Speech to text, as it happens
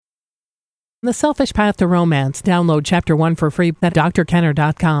The Selfish Path to Romance. Download Chapter 1 for free at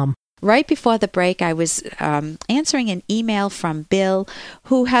drkenner.com. Right before the break, I was answering an email from Bill,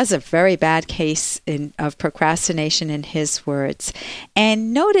 who has a very bad case of procrastination in his words.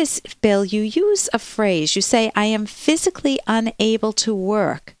 And notice, Bill, you use a phrase. You say, I am physically unable to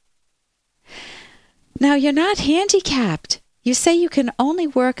work. Now, you're not handicapped. You say you can only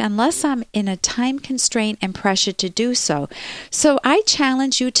work unless I'm in a time constraint and pressured to do so. So I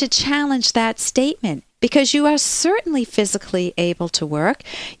challenge you to challenge that statement, because you are certainly physically able to work.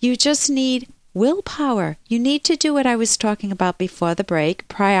 You just need willpower. You need to do what I was talking about before the break.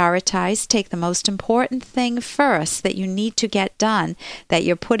 Prioritize. Take the most important thing first that you need to get done, that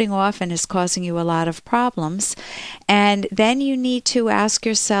you're putting off and is causing you a lot of problems. And then you need to ask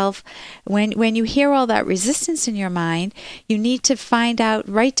yourself, when you hear all that resistance in your mind, you need to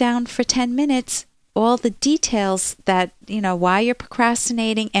write down for 10 minutes all the details that, why you're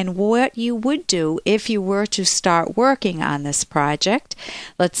procrastinating and what you would do if you were to start working on this project.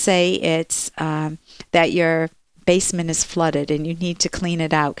 Let's say it's that your basement is flooded and you need to clean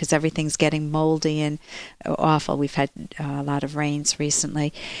it out because everything's getting moldy and awful. We've had a lot of rains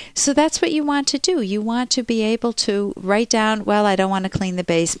recently. So that's what you want to do. You want to be able to write down, well, I don't want to clean the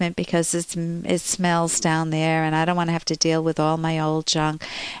basement because it smells down there and I don't want to have to deal with all my old junk.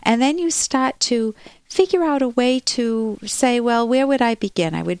 And then you start to figure out a way to say, well, where would I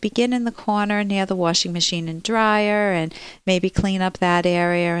begin? I would begin in the corner near the washing machine and dryer and maybe clean up that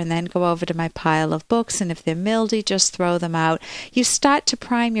area and then go over to my pile of books. And if they're moldy, just throw them out. You start to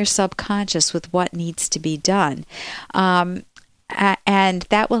prime your subconscious with what needs to be done. And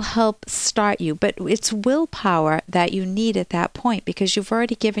that will help start you. But it's willpower that you need at that point, because you've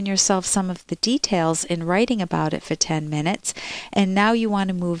already given yourself some of the details in writing about it for 10 minutes, and now you want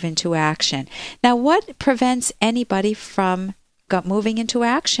to move into action. Now, what prevents anybody from moving into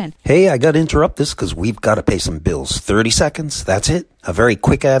action? Hey, I got to interrupt this because we've got to pay some bills. 30 seconds, that's it. A very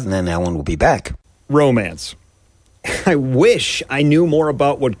quick ad, and then Ellen will be back. Romance. I wish I knew more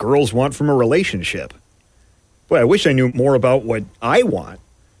about what girls want from a relationship. Boy, I wish I knew more about what I want.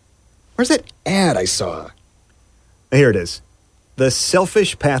 Where's that ad I saw? Here it is. The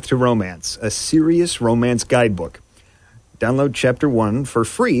Selfish Path to Romance, a serious romance guidebook. Download Chapter 1 for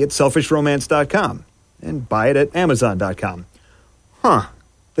free at selfishromance.com and buy it at amazon.com.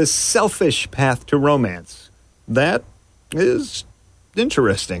 The Selfish Path to Romance. That is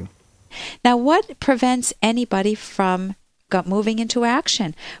interesting. Now, what prevents anybody from moving into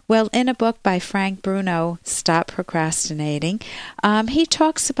action? Well, in a book by Frank Bruno, Stop Procrastinating, he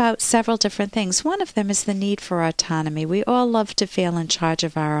talks about several different things. One of them is the need for autonomy. We all love to feel in charge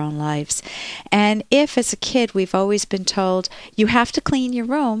of our own lives. And if, as a kid, we've always been told, you have to clean your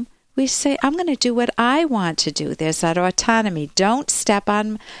room, we say, I'm going to do what I want to do. There's that autonomy. Don't step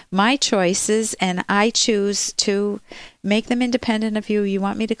on my choices, and I choose to make them independent of you. You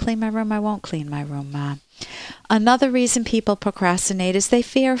want me to clean my room? I won't clean my room, Mom. Another reason people procrastinate is they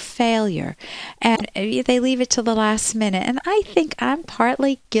fear failure, and they leave it to the last minute. And I think I'm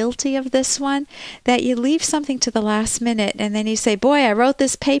partly guilty of this one, that you leave something to the last minute and then you say, boy, I wrote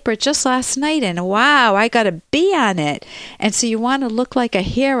this paper just last night and wow, I got a B on it. And so you want to look like a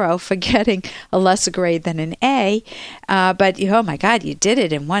hero for getting a lesser grade than an A, but oh my God, you did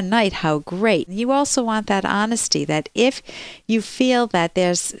it in one night, how great. You also want that honesty, that if you feel that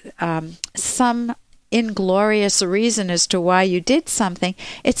there's some inglorious reason as to why you did something,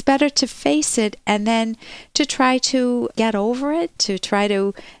 it's better to face it and then to try to get over it, to try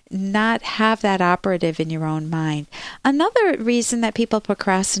to not have that operative in your own mind. Another reason that people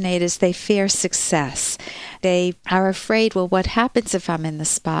procrastinate is they fear success. They are afraid, well, what happens if I'm in the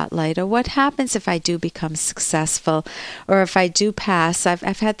spotlight? Or what happens if I do become successful? Or if I do pass? I've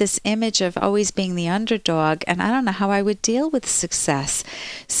had this image of always being the underdog, and I don't know how I would deal with success.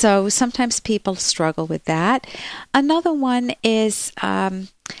 So sometimes people struggle with that. Another one is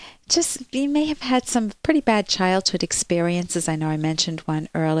you may have had some pretty bad childhood experiences. I know I mentioned one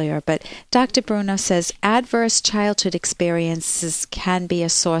earlier, but Dr. Bruno says adverse childhood experiences can be a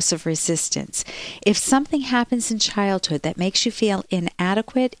source of resistance. If something happens in childhood that makes you feel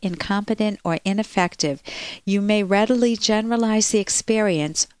inadequate, incompetent, or ineffective, you may readily generalize the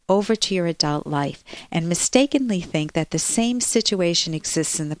experience over to your adult life and mistakenly think that the same situation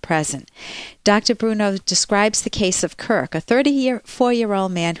exists in the present. Dr. Bruno describes the case of Kirk, a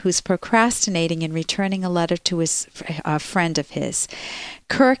 34-year-old man who's procrastinating in returning a letter to a friend of his.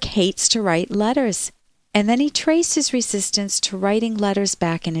 Kirk hates to write letters. And then he traced his resistance to writing letters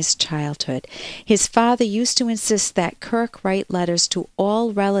back in his childhood. His father used to insist that Kirk write letters to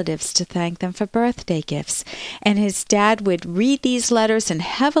all relatives to thank them for birthday gifts. And his dad would read these letters and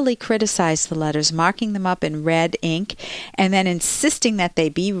heavily criticize the letters, marking them up in red ink, and then insisting that they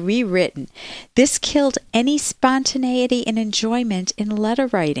be rewritten. This killed any spontaneity and enjoyment in letter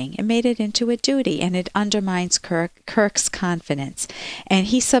writing. It made it into a duty, and it undermines Kirk's confidence. And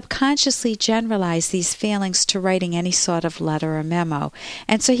he subconsciously generalized these feelings to writing any sort of letter or memo.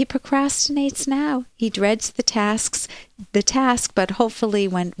 And so he procrastinates now. He dreads the task, but hopefully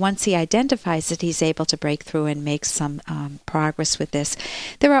once he identifies it, he's able to break through and make some progress with this.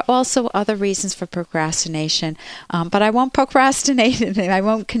 There are also other reasons for procrastination, but I won't procrastinate and I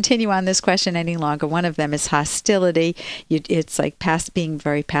won't continue on this question any longer. One of them is hostility. It's like being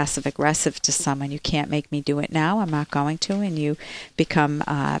very passive-aggressive to someone. You can't make me do it now. I'm not going to, and you become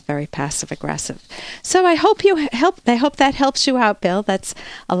very passive-aggressive. So I hope that helps you out, Bill. That's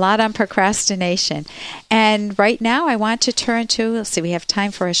a lot on procrastination. And right now I want to turn to, let's see, we have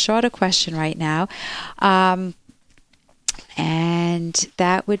time for a shorter question right now. And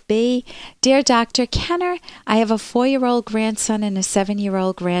that would be, Dear Dr. Kenner, I have a 4-year-old grandson and a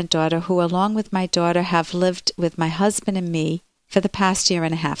 7-year-old granddaughter who, along with my daughter, have lived with my husband and me for the past year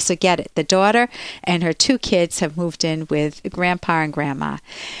and a half. So get it. The daughter and her 2 kids have moved in with grandpa and grandma.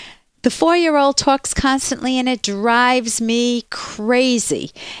 The 4-year-old talks constantly, and it drives me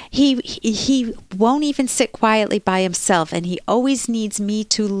crazy. He won't even sit quietly by himself, and he always needs me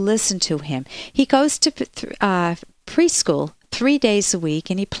to listen to him. He goes to preschool 3 days a week,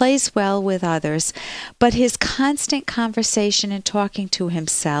 and he plays well with others, but his constant conversation and talking to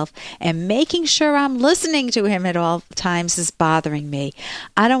himself and making sure I'm listening to him at all times is bothering me.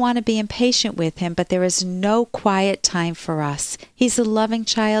 I don't want to be impatient with him, but there is no quiet time for us. He's a loving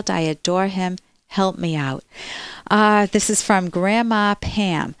child. I adore him. Help me out. This is from Grandma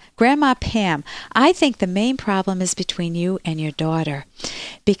Pam. Grandma Pam, I think the main problem is between you and your daughter,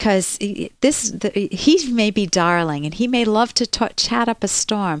 because he may be darling and he may love to chat up a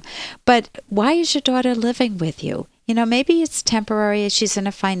storm, but why is your daughter living with you? You know, maybe it's temporary, she's in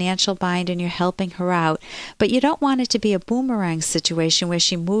a financial bind and you're helping her out, but you don't want it to be a boomerang situation where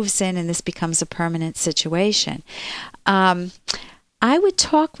she moves in and this becomes a permanent situation. I would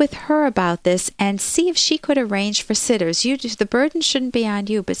talk with her about this and see if she could arrange for sitters. The burden shouldn't be on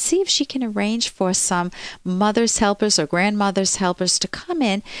you, but see if she can arrange for some mother's helpers or grandmother's helpers to come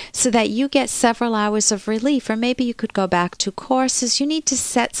in so that you get several hours of relief. Or maybe you could go back to courses. You need to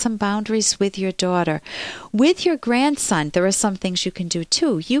set some boundaries with your daughter. With your grandson, there are some things you can do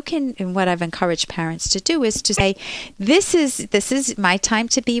too. You can, and what I've encouraged parents to do is to say, this is my time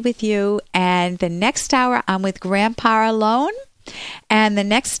to be with you, and the next hour I'm with grandpa alone. And the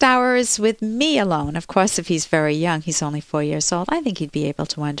next hour is with me alone. Of course, if he's very young, he's only 4 years old, I think he'd be able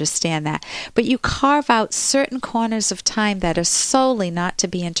to understand that. But you carve out certain corners of time that are solely not to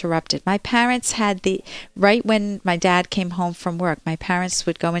be interrupted. My parents had right when my dad came home from work, my parents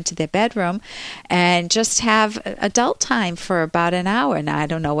would go into their bedroom and just have adult time for about an hour. Now, I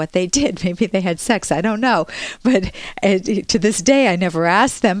don't know what they did. Maybe they had sex. I don't know. But to this day, I never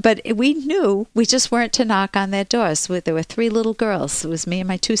asked them. But we knew we just weren't to knock on their doors. There were 3 little girls. It was me and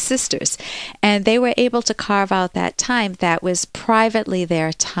my 2 sisters. And they were able to carve out that time that was privately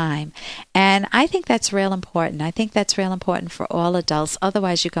their time. And I think that's real important. I think that's real important for all adults.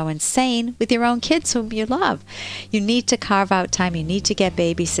 Otherwise, you go insane with your own kids whom you love. You need to carve out time. You need to get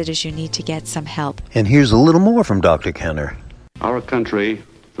babysitters. You need to get some help. And here's a little more from Dr. Kenner. Our country,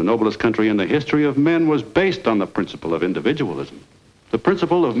 the noblest country in the history of men, was based on the principle of individualism, the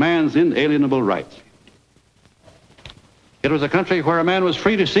principle of man's inalienable rights. It was a country where a man was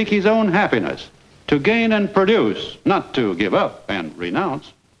free to seek his own happiness, to gain and produce, not to give up and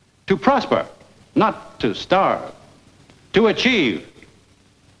renounce, to prosper, not to starve, to achieve,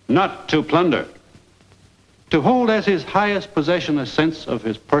 not to plunder, to hold as his highest possession a sense of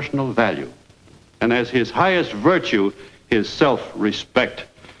his personal value, and as his highest virtue, his self-respect.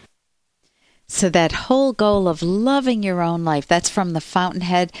 So that whole goal of loving your own life, that's from The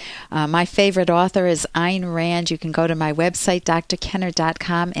Fountainhead. My favorite author is Ayn Rand. You can go to my website,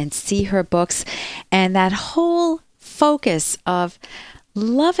 drkenner.com, and see her books. And that whole focus of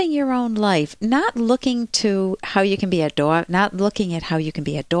loving your own life, not looking to how you can be not looking at how you can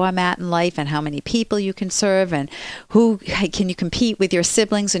be a doormat in life and how many people you can serve and who can you compete with your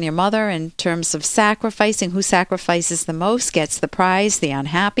siblings and your mother in terms of sacrificing. Who sacrifices the most gets the prize, the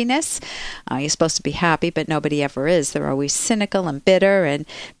unhappiness. You're supposed to be happy, but nobody ever is. They're always cynical and bitter and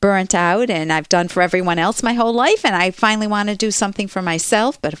burnt out, and I've done for everyone else my whole life, and I finally want to do something for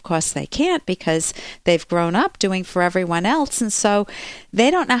myself, but of course they can't because they've grown up doing for everyone else, and so they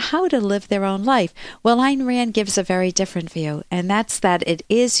don't know how to live their own life. Well, Ayn Rand gives a very different view, and that's that it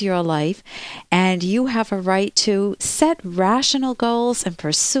is your life, and you have a right to set rational goals and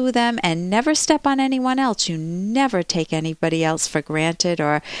pursue them and never step on anyone else. You never take anybody else for granted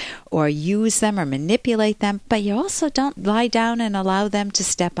or use them or manipulate them, but you also don't lie down and allow them to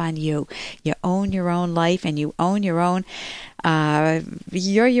step on you. You own your own life, and you own your own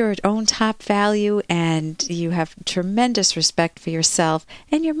you're your own top value, and you have tremendous respect for yourself,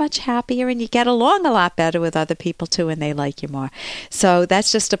 and you're much happier, and you get along a lot better with other people too, and they like you more. So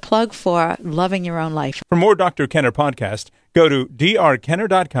that's just a plug for loving your own life. For more Dr. Kenner podcast, go to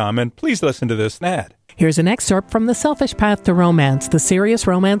drkenner.com and please listen to this ad. Here's an excerpt from The Selfish Path to Romance, the Serious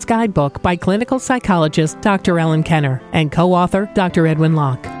Romance Guidebook by clinical psychologist Dr. Ellen Kenner and co-author Dr. Edwin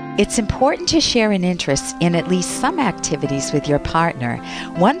Locke. It's important to share an interest in at least some activities with your partner.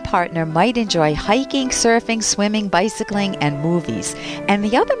 One partner might enjoy hiking, surfing, swimming, bicycling, and movies, and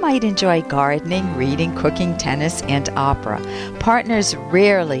the other might enjoy gardening, reading, cooking, tennis, and opera. Partners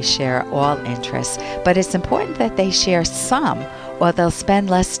rarely share all interests, but it's important that they share some, or they'll spend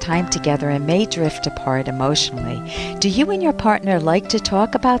less time together and may drift apart emotionally. Do you and your partner like to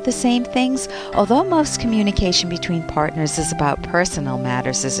talk about the same things? Although most communication between partners is about personal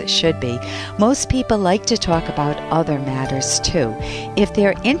matters, as it should be, most people like to talk about other matters too. If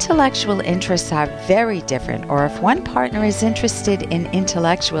their intellectual interests are very different, or if one partner is interested in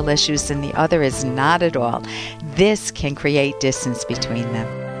intellectual issues and the other is not at all, this can create distance between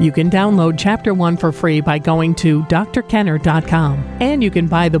them. You can download Chapter 1 for free by going to drkenner.com, and you can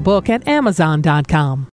buy the book at amazon.com.